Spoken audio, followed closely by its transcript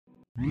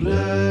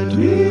Let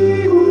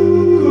me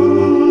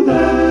Google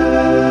that.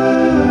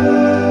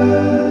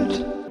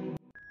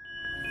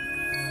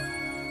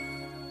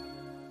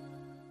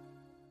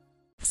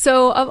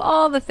 So, of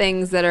all the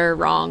things that are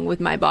wrong with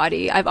my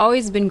body, I've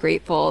always been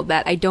grateful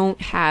that I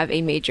don't have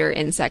a major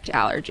insect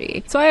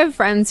allergy. So I have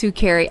friends who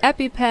carry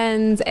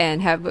EpiPens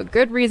and have a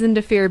good reason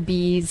to fear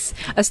bees,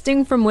 a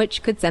sting from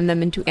which could send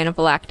them into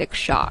anaphylactic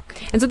shock.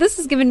 And so this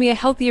has given me a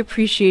healthy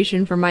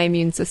appreciation for my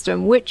immune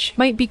system, which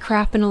might be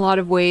crap in a lot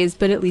of ways,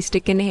 but at least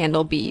it can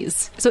handle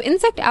bees. So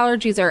insect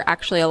allergies are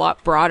actually a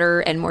lot broader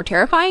and more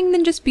terrifying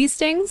than just bee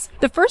stings.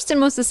 The first and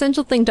most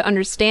essential thing to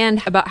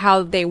understand about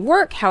how they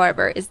work,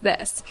 however, is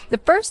this. The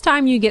first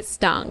time you get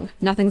stung,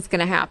 nothing's going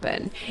to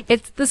happen.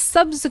 It's the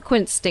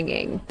subsequent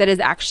stinging that is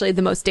actually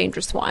the most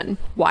dangerous one.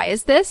 Why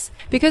is this?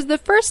 Because the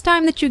first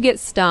time that you get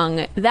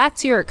stung,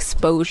 that's your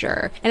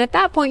exposure. And at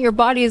that point, your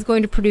body is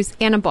going to produce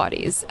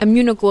antibodies,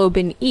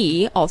 immunoglobulin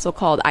E, also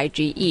called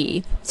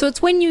IgE. So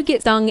it's when you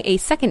get stung a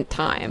second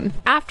time,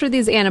 after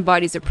these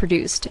antibodies are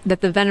produced,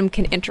 that the venom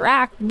can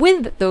interact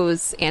with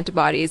those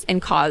antibodies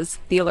and cause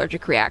the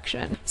allergic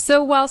reaction.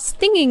 So while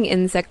stinging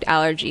insect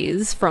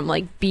allergies from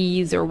like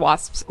bees or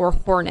wasps or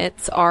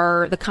hornets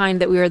are the kind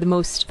that we are the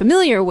most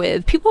familiar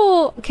with,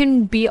 people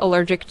can be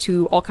allergic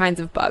to all kinds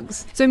of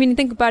bugs. So I mean,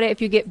 think about it, if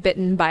you get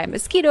bitten by a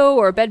mosquito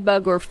or a bed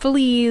bug or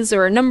fleas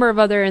or a number of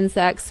other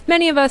insects,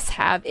 many of us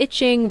have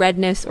itching,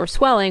 redness, or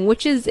swelling,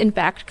 which is in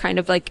fact kind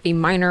of like a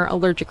minor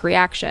allergic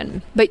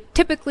reaction. But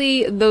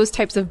typically, those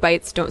types of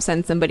bites don't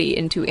send somebody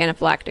into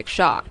anaphylactic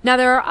shock. Now,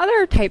 there are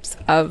other types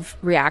of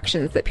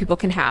reactions that people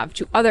can have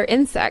to other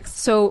insects.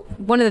 So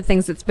one of the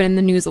things that's been in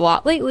the news a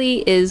lot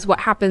lately is what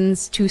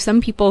happens to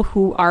some people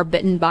who are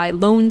bitten by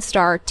Lone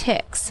Star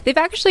ticks. They've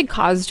actually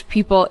caused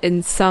people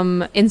in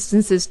some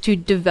instances to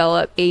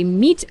develop a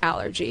meat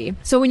allergy.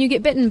 So when you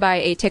get bitten by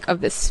a tick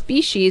of this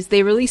species,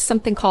 they release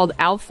something called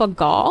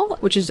alpha-Gal,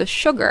 which is a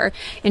sugar,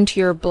 into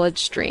your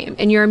bloodstream.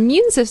 And your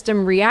immune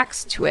system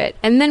reacts to it.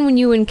 And then when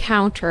you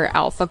encounter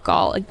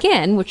alpha-Gal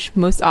again, which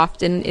most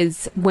often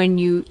is when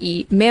you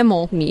eat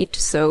mammal meat,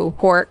 so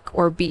pork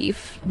or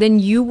beef, then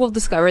you will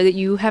discover that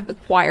you have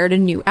acquired a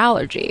new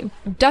allergy.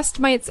 Dust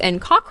mites and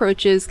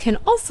cockroaches can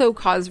also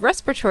cause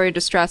respiratory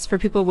distress for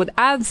people with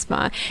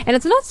asthma, and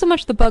it's not so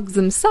much the bugs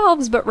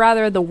themselves, but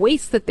rather the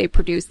waste that they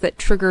produce that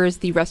triggers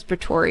the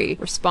respiratory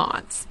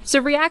response. So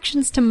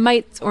reactions to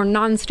mites or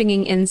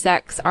non-stinging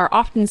insects are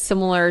often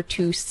similar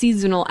to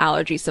seasonal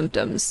allergy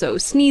symptoms, so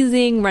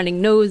sneezing,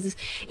 running nose,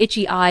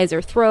 itchy eyes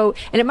or throat,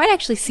 and it might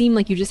actually seem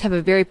like you just have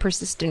a very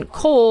persistent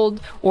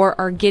cold or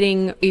are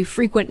getting a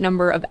frequent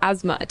number of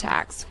asthma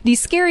attacks. The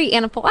scary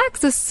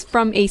anaphylaxis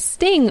from a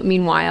sting,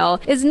 meanwhile,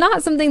 is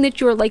not something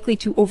that you are likely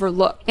to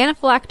overlook.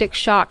 Anaphylactic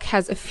shock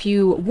has a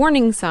few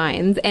warning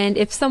signs, and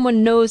if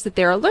someone knows that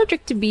they're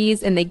allergic to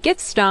bees and they get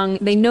stung,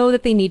 they know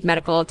that they need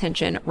medical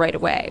attention right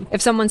away.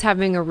 If someone's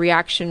having a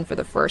reaction for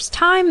the first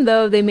time,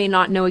 though, they may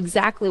not know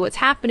exactly what's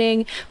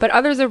happening, but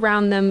others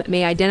around them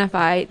may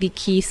identify the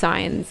key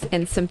signs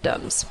and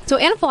symptoms. So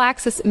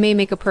anaphylaxis may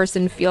make a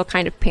person feel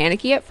kind of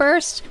panicky at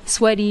first,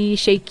 sweaty,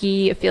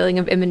 shaky, a feeling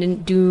of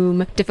imminent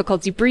doom,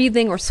 difficulty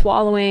breathing or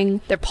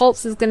swallowing. Their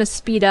pulse is going to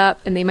speed up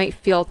and they might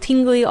feel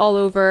tingly all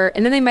over,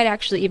 and then they might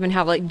actually even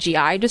have like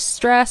GI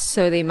distress,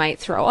 so they might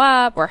throw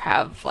up or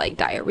have like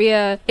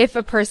diarrhea. If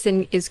a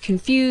person is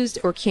confused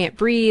or can't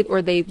breathe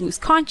or they lose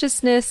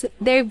consciousness,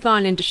 they've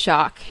gone into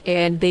shock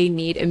and they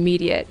need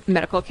immediate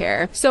medical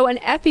care. So an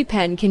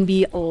EpiPen can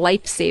be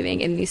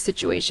life-saving in these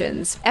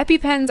situations.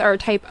 EpiPens are a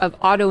type of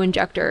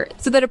auto-injector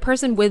so that a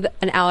person with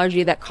an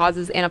allergy that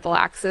causes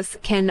anaphylaxis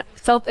can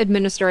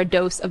self-administer a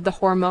dose of the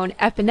hormone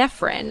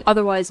epinephrine,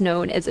 otherwise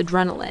known as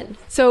adrenaline.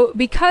 So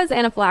because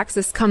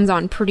anaphylaxis comes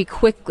on pretty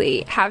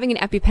quickly, having an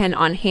EpiPen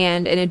on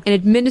hand and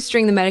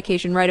administering the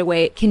medication right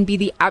away can be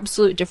the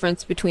absolute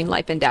difference between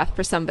life and death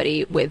for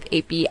somebody with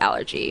a bee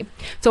allergy.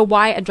 So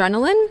why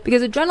adrenaline?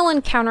 Because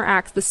adrenaline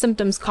counteracts the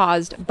symptoms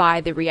caused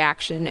by the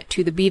reaction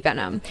to the bee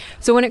venom.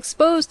 So when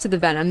exposed to the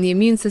venom, the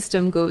immune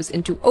system goes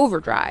into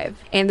overdrive.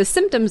 And the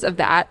symptoms of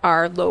that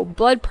are low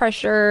blood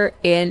pressure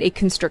and a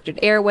constricted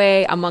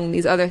airway, among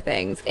these other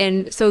things.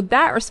 And so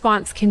that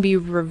response can be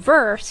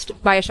reversed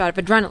by a shot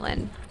of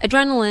adrenaline.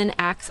 Adrenaline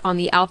acts on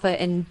the alpha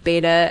and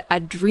beta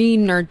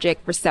adrenergic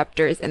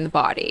receptors in the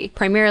body,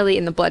 primarily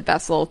in the blood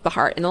vessels, the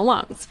heart, and the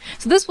lungs.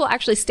 So this will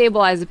actually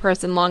stabilize the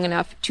person long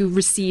enough to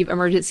receive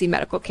emergency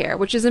medical care,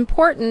 which is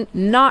important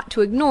not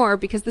to ignore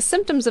because the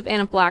symptoms of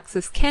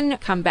anaphylaxis can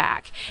come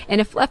back.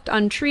 And if left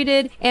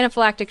untreated,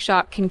 anaphylactic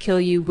shock can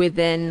kill you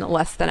within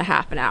less than a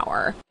half an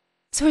hour.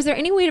 So is there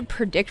any way to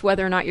predict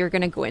whether or not you're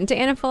going to go into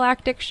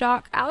anaphylactic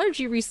shock?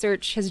 Allergy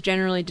research has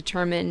generally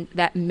determined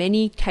that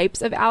many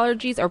types of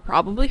allergies are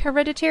probably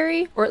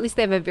hereditary, or at least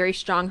they have a very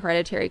strong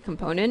hereditary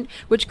component,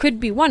 which could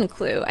be one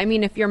clue. I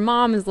mean, if your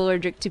mom is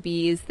allergic to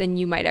bees, then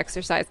you might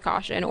exercise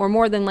caution, or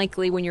more than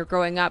likely when you're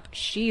growing up,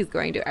 she's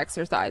going to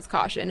exercise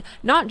caution,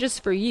 not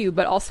just for you,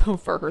 but also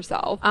for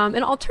herself.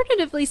 And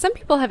alternatively, some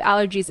people have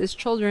allergies as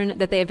children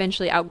that they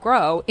eventually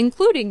outgrow,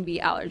 including bee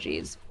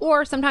allergies.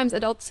 Or sometimes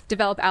adults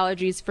develop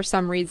allergies for some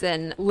some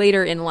reason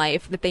later in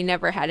life that they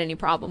never had any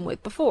problem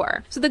with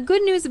before. So the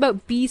good news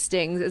about bee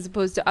stings as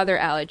opposed to other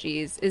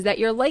allergies is that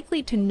you're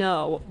likely to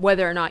know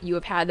whether or not you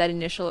have had that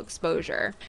initial exposure.